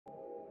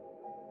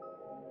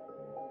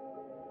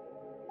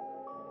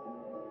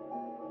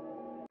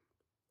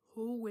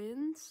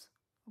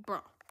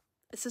Bro,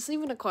 is this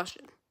even a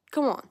question?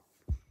 Come on.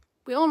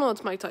 We all know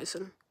it's Mike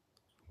Tyson.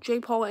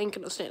 Jake Paul ain't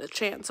gonna stand a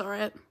chance,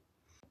 alright?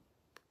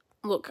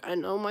 Look, I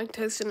know Mike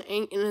Tyson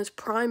ain't in his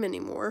prime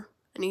anymore,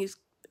 and he's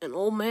an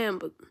old man,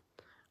 but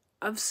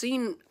I've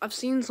seen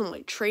some,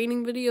 like,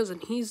 training videos,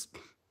 and he's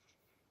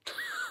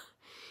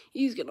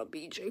gonna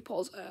beat Jake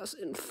Paul's ass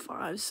in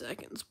 5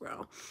 seconds,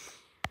 bro.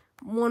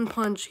 One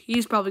punch,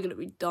 he's probably gonna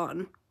be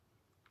done.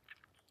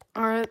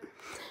 Alright?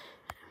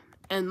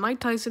 And Mike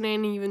Tyson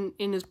ain't even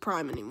in his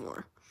prime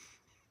anymore.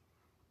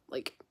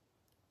 Like,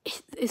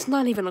 it's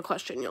not even a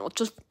question, y'all.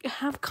 Just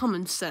have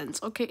common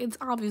sense, okay? It's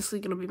obviously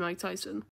gonna be Mike Tyson.